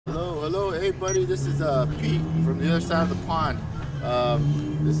Hello, hey buddy, this is Pete from the other side of the pond.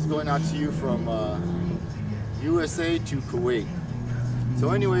 This is going out to you from USA to Kuwait. So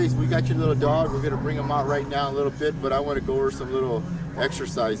anyways, we got your little dog. We're going to bring him out right now a little bit, but I want to go over some little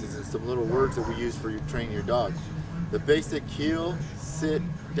exercises and some little words that we use for your training your dog. The basic heel, sit,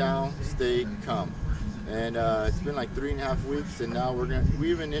 down, stay, come. And it's been like 3.5 weeks, and now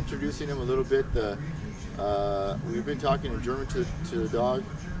we've been introducing him a little bit. We've been talking in German to the dog,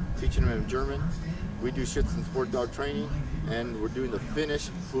 teaching him in German. We do Schutz and Sport dog training, and we're doing the Finnish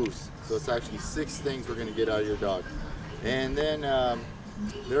Fuß. So it's actually 6 things we're going to get out of your dog. And then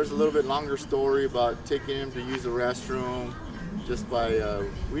there's a little bit longer story about taking him to use the restroom, just by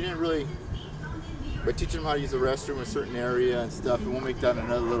by teaching him how to use the restroom in a certain area and stuff. And we'll make that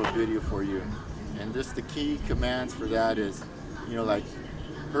another little video for you. And just the key commands for that is, like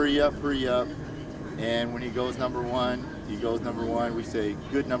hurry up, and when he goes number one, we say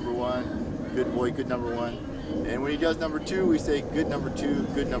good number one, good boy, good number one. And when he does number 2, we say good number 2,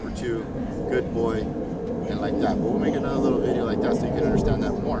 good number 2, good boy, and like that. But we'll make another little video like that so you can understand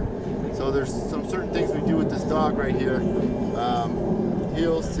that more. So there's some certain things we do with this dog right here.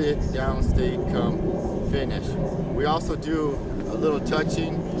 Heel, sit, down, stay, come, finish. We also do a little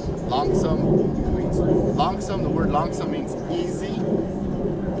touching. Langsam, the word langsam means easy.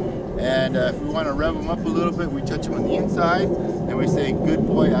 And if we want to rev them up a little bit, we touch them on the inside and we say good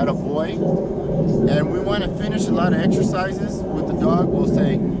boy, atta boy. And we want to finish a lot of exercises with the dog. We'll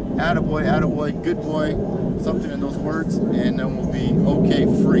say atta boy, good boy, something in those words, and then we'll be okay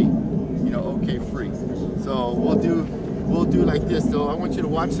free. Okay free. So we'll do like this. So I want you to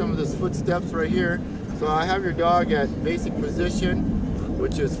watch some of these footsteps right here. So I have your dog at basic position,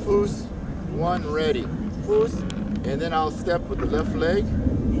 which is Fuß, 1, ready. Fuß, and then I'll step with the left leg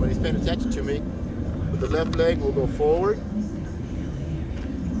when he's paying attention to me. With the left leg, we'll go forward.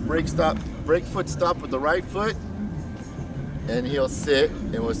 Break foot stop with the right foot, and he'll sit,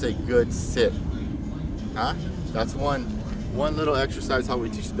 and we'll say good sit. That's one little exercise how we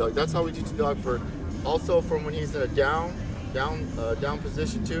teach the dog. That's how we teach the dog also from when he's in a down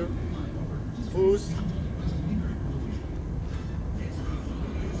position too. Fuß.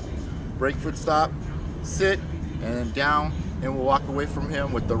 Break foot stop, sit, and then down, and we'll walk away from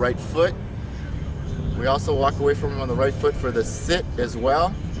him with the right foot. We also walk away from him on the right foot for the sit as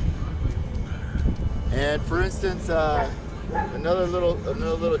well. And for instance, another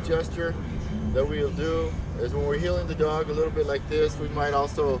little gesture that we'll do is when we're heeling the dog a little bit like this,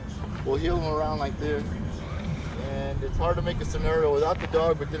 we'll heel him around like this. And it's hard to make a scenario without the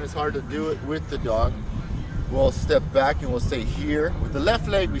dog, but then it's hard to do it with the dog. We'll step back and we'll say here. With the left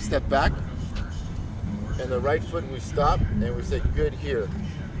leg we step back, and the right foot we stop, and we say good here.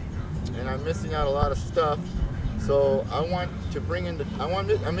 And I'm missing out a lot of stuff, so I want to bring in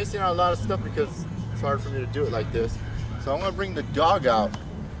I'm missing out a lot of stuff because it's hard for me to do it like this. So I want to bring the dog out.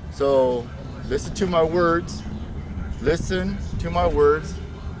 So listen to my words,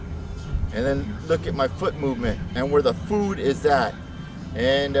 and then look at my foot movement and where the food is at.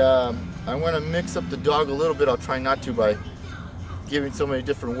 And I want to mix up the dog a little bit. I'll try not to by giving so many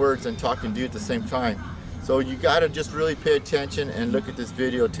different words and talking to you at the same time. So you got to just really pay attention and look at this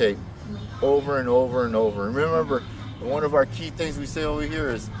videotape over and over and over. And remember, one of our key things we say over here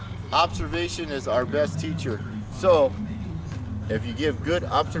is observation is our best teacher. So if you give good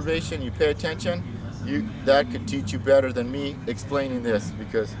observation, you pay attention, that could teach you better than me explaining this,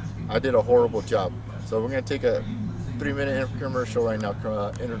 because I did a horrible job. So we're going to take a 3-minute commercial right now.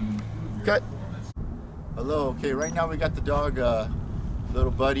 Cut. Hello. Okay, right now we got the dog,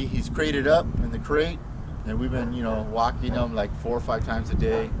 little buddy. He's crated up in the crate, and we've been, walking him like 4 or 5 times a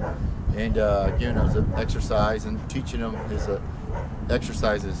day, and giving him some exercise and teaching him his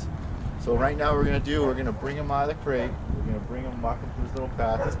exercises. So right now we're gonna bring him out of the crate. We're gonna bring him, walk him through his little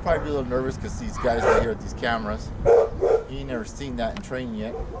path. He's probably a little nervous because these guys right here with these cameras. He ain't never seen that in training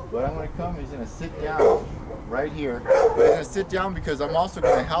yet. But I'm gonna come. He's gonna sit down right here. But he's gonna sit down because I'm also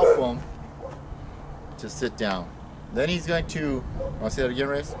gonna help him to sit down. Then he's going to, I'll say that again,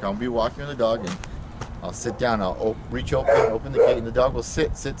 Race. I'll be walking with the dog, and I'll sit down. I'll reach open the gate, and the dog will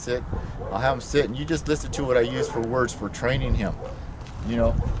sit. I'll have him sit, and you just listen to what I use for words for training him.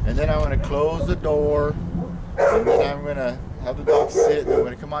 And then I'm going to close the door, and then I'm going to have the dog sit, and I'm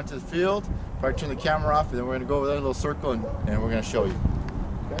going to come onto the field, probably turn the camera off, and then we're going to go over that little circle, and we're going to show you.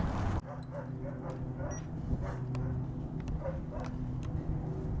 Okay?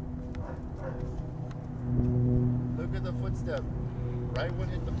 Look at the footstep. Right one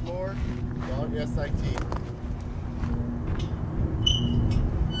hit the floor, dog SIT.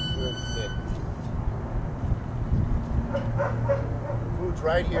 Good sit.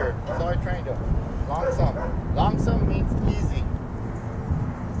 right here. That's all I trained him. Langsam. Langsam means easy.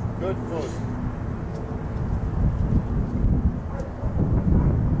 Good Fuß.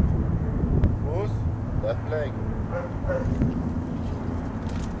 Fuß, left leg.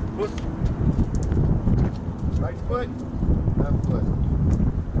 Fuß. Right foot, left foot.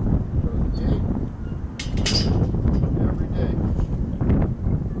 Every day.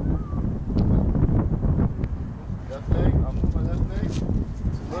 Left leg, I'll move my left leg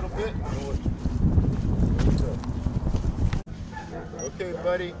just a little bit. Okay,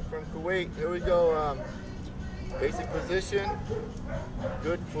 buddy, from Kuwait, here we go. Basic position,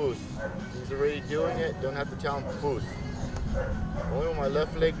 good Fuß. He's already doing it, don't have to tell him Fuß. Only when my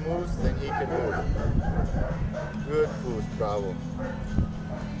left leg moves, then he can move. Good Fuß, bravo.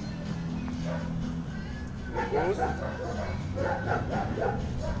 Fuß.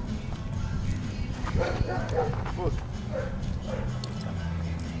 Fuß.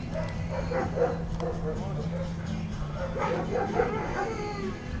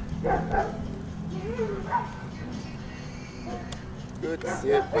 Good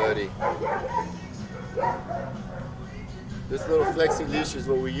sit, buddy. This little flexi leash is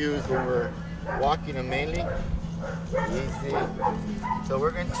what we use when we're walking him mainly. Easy. So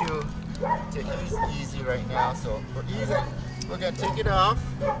we're going to take it easy right now. So for easy, we're going to take it off.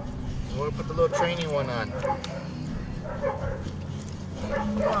 And we're going to put the little training one on.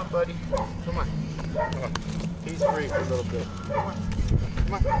 Come on, buddy. Come on. Come on. He's free for a little bit. Come on.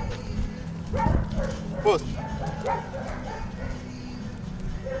 Come on. Fuß.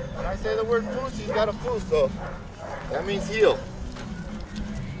 When I say the word Fuß, he's got a Fuß, so that means heel.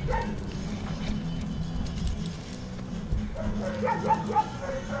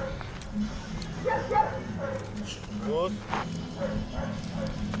 Fuß.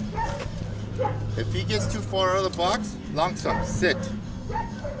 If he gets too far out of the box, langsam, sit.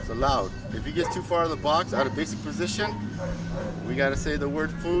 It's allowed. If he gets too far out of the box, out of basic position, we gotta say the word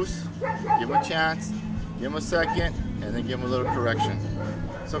Fuß, give him a chance, give him a second, and then give him a little correction.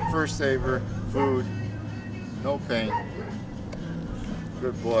 Some first saver, food, no pain.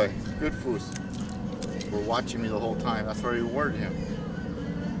 Good boy, good Fuß. For watching me the whole time, that's why I rewarded him.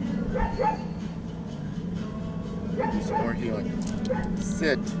 Do some more healing.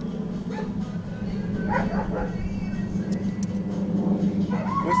 Sit.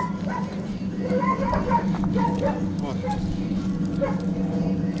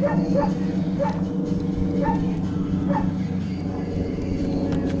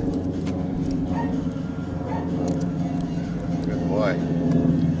 Good boy.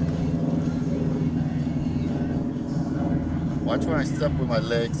 Watch when I step with my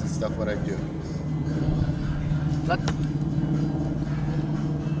legs and stuff, what I do. Platz.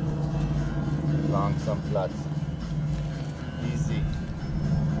 Langsam Platz. Easy.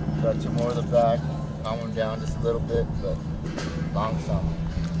 Touch him more to the back, calm him down just a little bit, but langsam.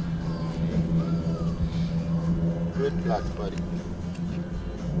 Good Platz, buddy.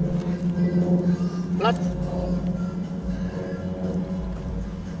 Platz.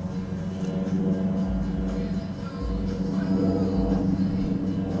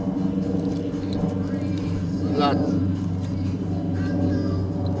 Platz.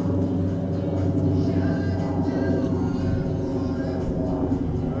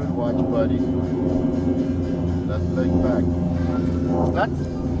 Good watch, buddy. Left leg back. Platz.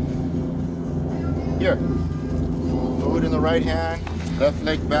 Here. Foot in the right hand. Left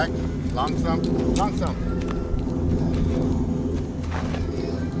leg back. Langsam. Langsam.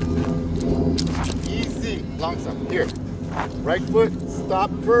 Easy. Langsam. Here. Right foot. Stop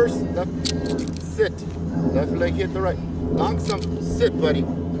first. Left. Sit. Left leg hit the right. Langsam. Sit, buddy.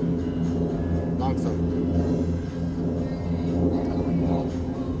 Langsam.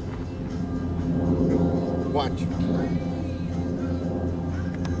 Watch.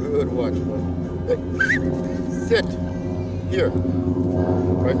 Good watch, buddy. Hey. Sit. Here.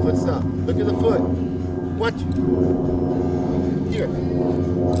 Right foot stop. Look at the foot. Watch. Here.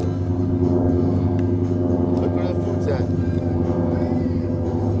 Look where the foot's at.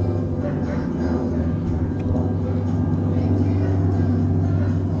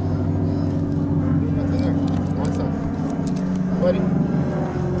 Nothing there. One side. Buddy.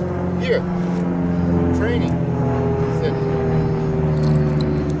 Here. Training. Sit.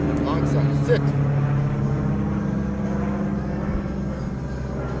 Langsam. Sit.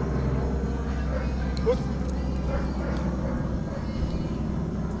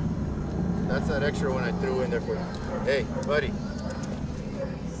 That's that extra one I threw in there for you. Hey, buddy.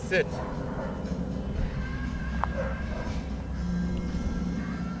 Sit.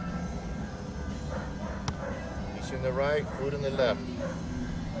 Leash in the right, foot in the left.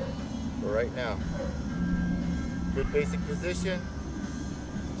 for right now. Good basic position.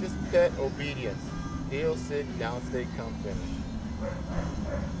 Just pet obedience. Heel, sit, down, stay, come, finish.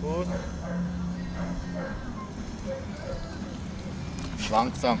 Fuß.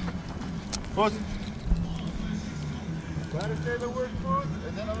 Langsam. Fuß. Try to say the word Fuß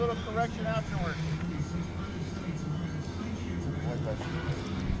and then a little correction afterwards.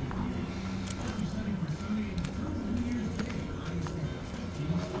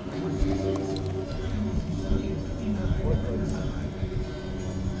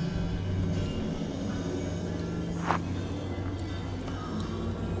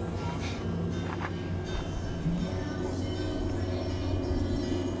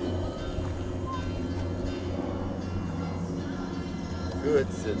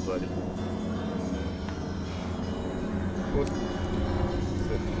 Good sit, buddy. Good.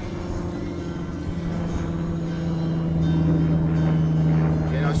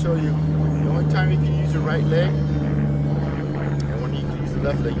 Again, I'll show you the only time you can use your right leg and when you can use the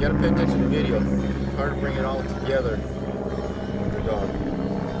left leg. You gotta pay attention to the video. It's hard to bring it all together with the dog.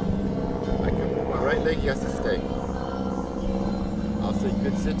 I can move my right leg, he has to stay. I'll say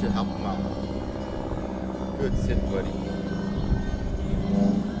good sit to help him out. Good sit, buddy.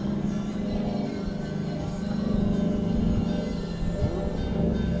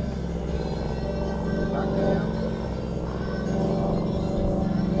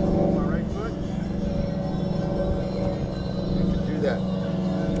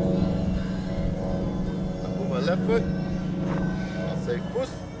 Left foot, I'll say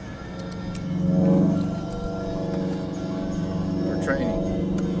push. For training.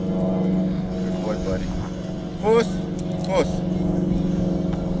 Good boy, buddy. Push, push.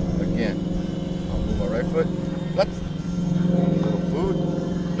 Again, I'll move my right foot. Let's. Little food.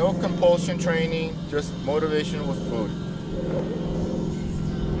 No compulsion training, just motivation with food.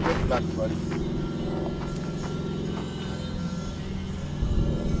 Good luck, buddy.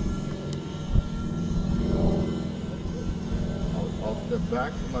 Step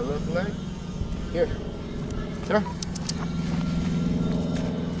back with my left leg. Here. Sure.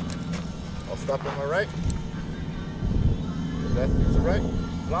 I'll stop on my right. The left is the right.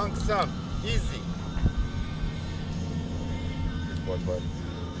 Langsam. Easy. Good boy, bud.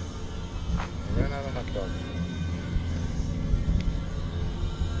 I ran out of hot dogs.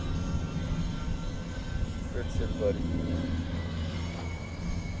 Good sit, buddy.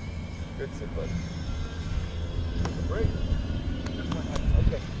 Good sit, buddy. Break.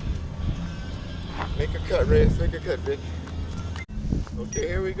 Okay. Make a cut, Reyes. Make a cut, Vic. Okay,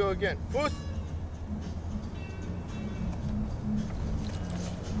 here we go again. Fuß.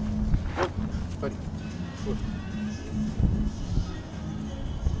 Fuß. Buddy. Fuß.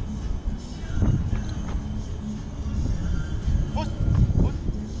 Fuß. Fuß.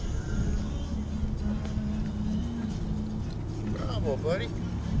 Bravo, buddy.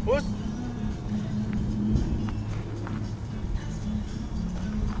 Fuß.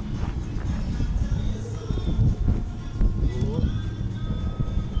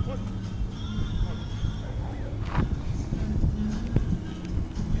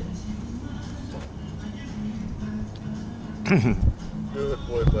 Good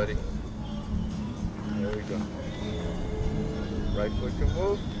boy, buddy. There we go. Right foot can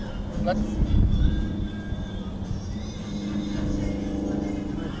move. Let's.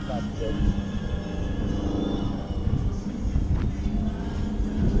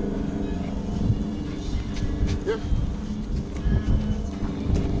 Here.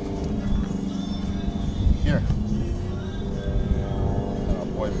 Here. Oh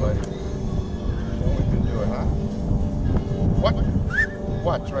boy, buddy. So we can do it, huh? What?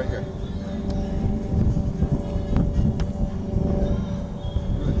 Watch right here.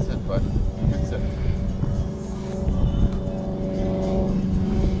 Good sit, bud. Good sit.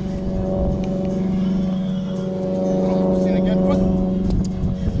 See it again. Push.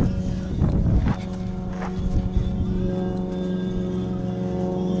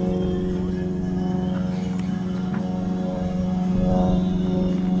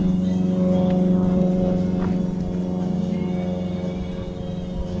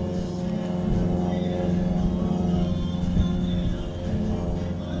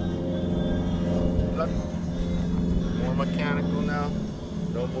 More mechanical now,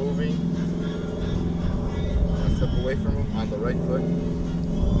 no moving. Step away from him on the right foot.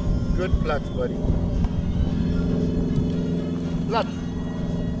 Good Platz, buddy. Platz.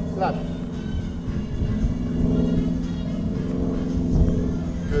 Platz.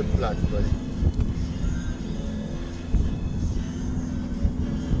 Good Platz, buddy.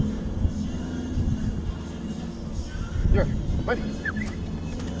 Here, buddy.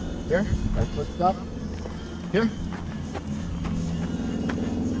 Here, right foot stop. Here.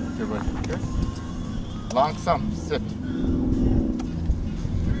 Here, buddy. Here. Long thumb, sit.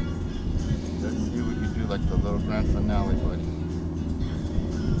 Let's see what you do like the little grand finale, buddy.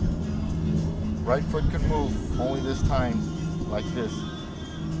 Right foot can move, only this time, like this.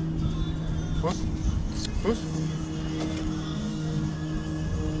 Push, push.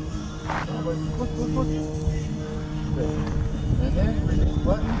 Push, push, push. Good. And then release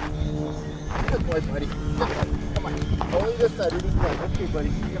button. Good boy, buddy. Good boy. Come on. Only this side, release button. Okay, buddy.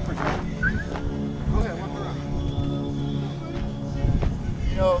 Get for time. Go ahead, one more round.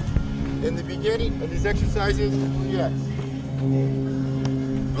 You know, in the beginning of these exercises, yeah.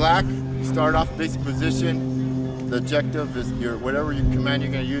 Black, start off basic position. The objective is your whatever your command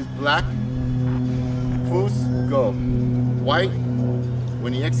you're going to use. Black, foos, go. White,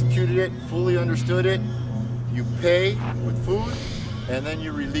 when you executed it, fully understood it, you pay with food, and then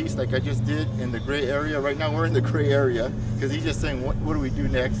you release like I just did in the gray area. Right now we're in the gray area because he's just saying, what do we do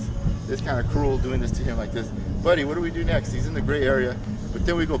next? It's kind of cruel doing this to him like this. Buddy, what do we do next? He's in the gray area, but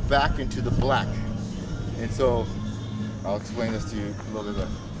then we go back into the black. And so, I'll explain this to you a little bit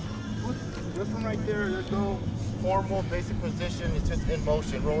better. This one right there, there's no formal basic position, it's just in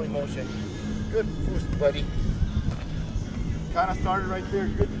motion, rolling motion. Good boost, buddy. Kind of started right there,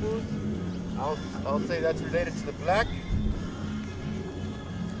 good boost. I'll say that's related to the black.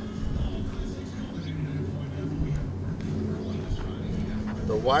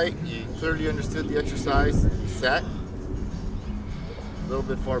 The white, you clearly understood the exercise, you sat. A little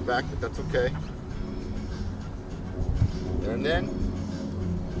bit far back, but that's okay. And then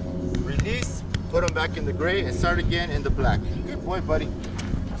release, put them back in the gray, and start again in the black. Good boy, buddy.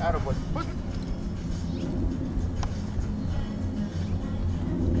 Attaboy. Push.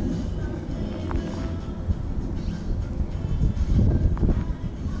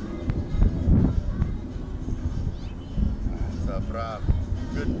 That's bravo.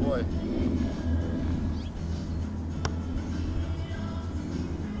 Good boy.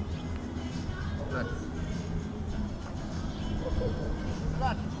 Nice.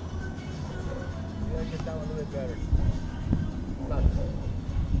 Flat. Yeah, get that one a little bit better. Flat.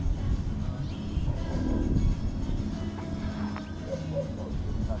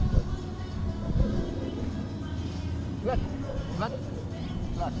 Flat. Flat.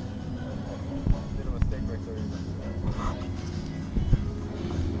 Flat. Bit of a mistake right there.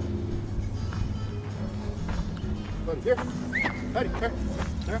 Buddy, here. Buddy, here.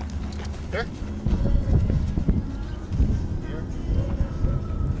 Here. Here.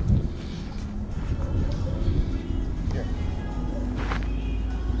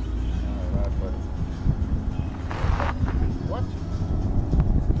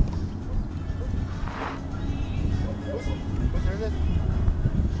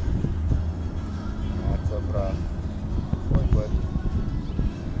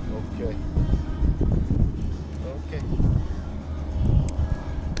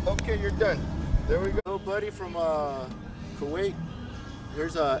 Okay, you're done. There we go. Little buddy from Kuwait.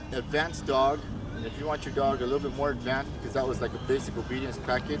 Here's a advanced dog. And if you want your dog a little bit more advanced, because that was like a basic obedience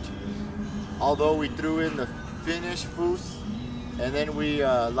package. Although we threw in the Finnish foos, and then we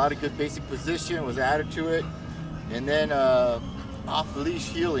a lot of good basic position was added to it, and then off leash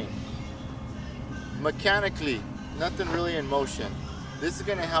healing. Mechanically, nothing really in motion. This is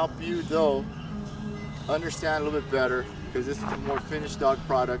going to help you though understand a little bit better, because this is a more finished dog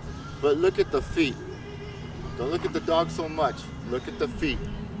product. But look at the feet. Don't look at the dog so much. Look at the feet.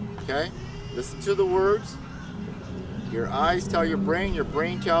 Okay? Listen to the words. Your eyes tell your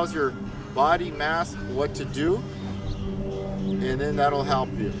brain tells your body mass what to do, and then that'll help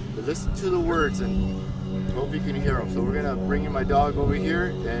you. But listen to the words and hope you can hear them. So we're gonna bring in my dog over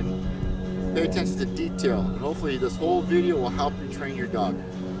here and pay attention to detail. And hopefully this whole video will help you train your dog.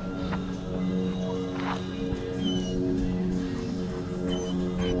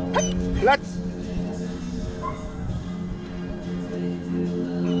 Let's.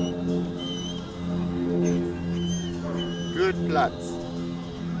 Good plats.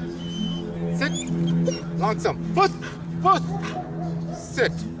 Sit. Langsam. Foot. Foot.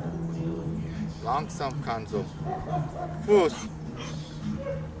 Sit. Langsam, Kanzo. Fuß.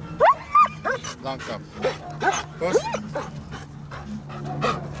 Langsam. Fuß. Fuß.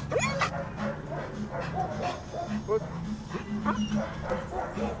 Fuß.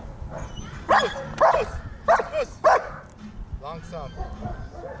 Fuß. Langsam.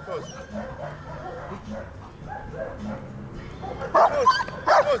 Fuß. Fuß.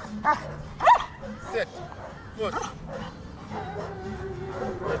 Fuß. Sit. Fuß.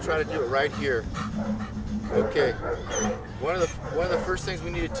 I'm going to try to do it right here. Okay. One of the first things we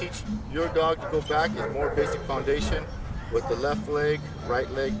need to teach your dog to go back is more basic foundation with the left leg, right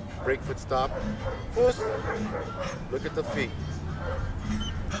leg, break foot stop. Foos. Look at the feet.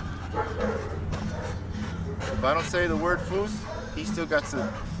 If I don't say the word foos, he still got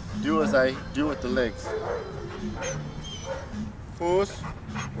to do as I do with the legs. Foos.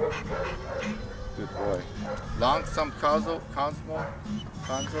 Good boy. Langsam Konzo.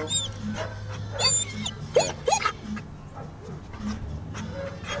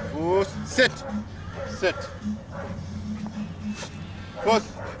 Foos. Sit. Sit. Foos.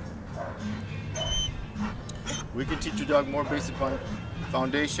 We can teach your dog more basic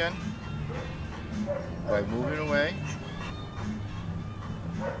foundation by moving away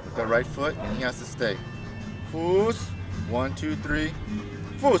with the right foot, and he has to stay. Foos. 1, 2, 3.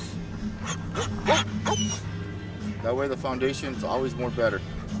 Foos. That way the foundation is always more better.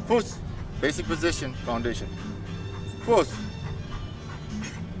 Foos. Basic position, foundation. Foos.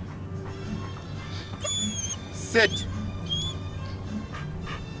 Sit.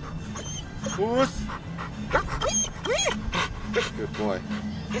 Foos. Good boy.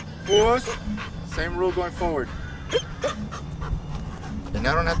 Foos. Same rule going forward. And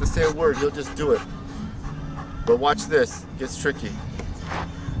I don't have to say a word, you'll just do it. But watch this, it gets tricky.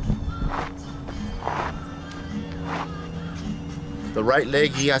 The right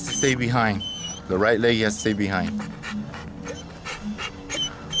leg, he has to stay behind. The right leg, he has to stay behind.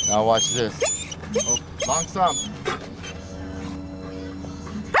 Now watch this. Oh, langsam.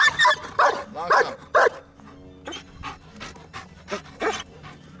 Langsam.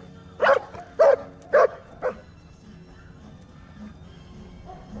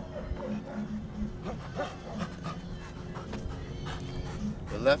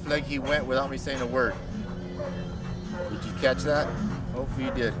 The left leg, he went without me saying a word. Did you catch that? Hopefully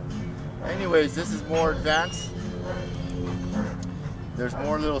you did. Anyways, this is more advanced. There's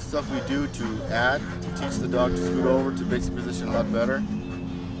more little stuff we do to add to teach the dog to scoot over to basic position a lot better.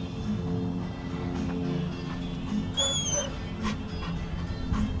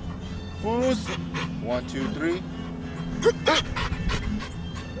 Foos. 1, 2, 3. Good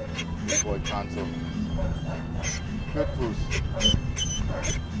boy, Konzo. Good foos.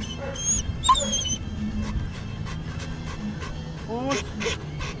 Foos.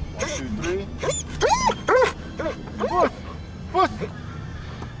 1, 2, 3. Foos. Foos.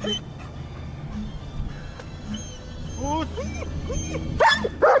 Foos.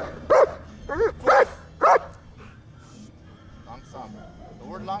 Foos. Langsam. The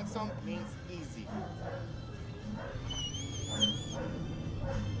word langsam means easy.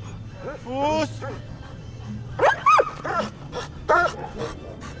 Foos.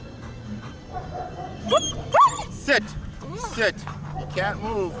 Sit. Sit. You can't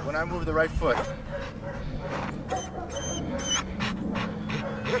move when I move the right foot.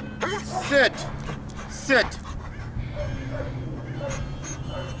 Sit. Sit.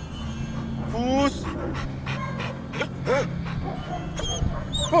 Foos.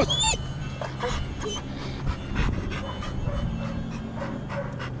 Foos.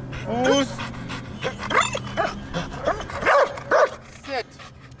 Foos. Sit.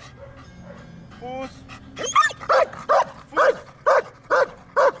 Foos. Foos.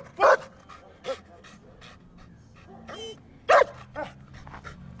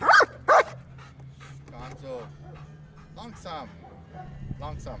 Konzo. Langsam.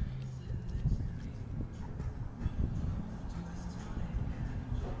 Langsam.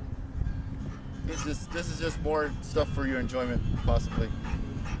 This is just more stuff for your enjoyment, possibly.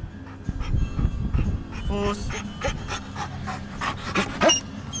 Foos.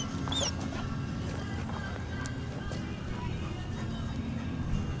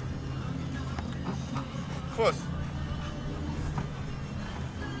 Foos.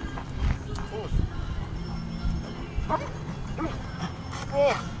 Foos.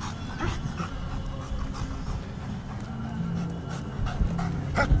 Foos.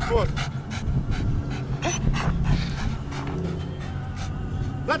 Foos.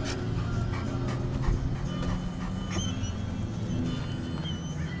 Let.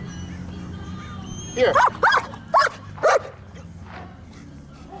 Here.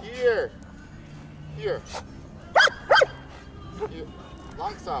 Here. Here. Here.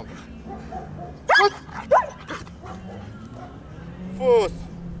 Langsam. Foos. Foos.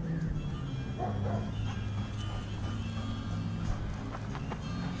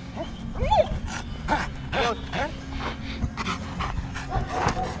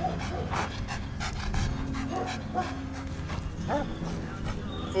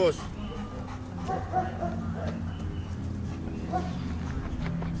 Foos.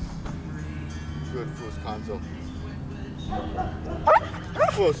 Good foos, Konzo.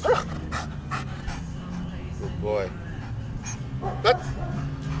 Push. Good boy. Let's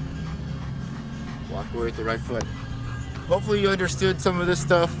walk away with the right foot. Hopefully you understood some of this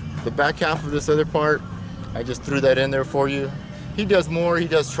stuff. The back half of this other part, I just threw that in there for you. He does more. He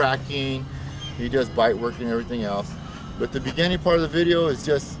does tracking. He does bite work and everything else. But the beginning part of the video is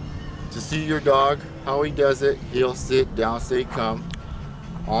just to see your dog, how he does it. He'll sit down, say come,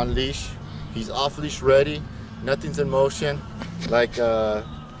 on leash. He's off leash ready. Nothing's in motion. Like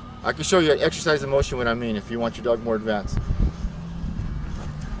I can show you exercise in motion what I mean if you want your dog more advanced.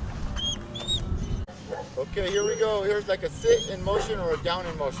 Okay, here we go. Here's like a sit in motion or a down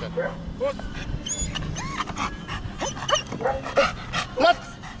in motion. Flat.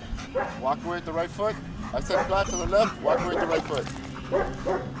 Walk away with the right foot. I said flat to the left, walk away with the right foot.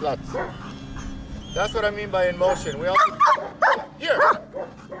 Flat. That's what I mean by in motion. We also here.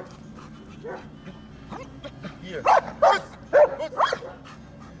 Here.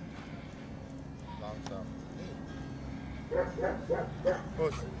 Long thumb.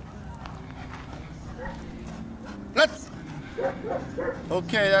 Push. Let's.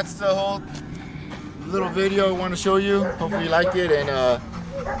 Okay, that's the whole little video I want to show you. Hopefully you liked it, and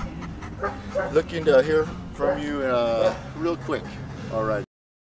looking to hear from you real quick. All right.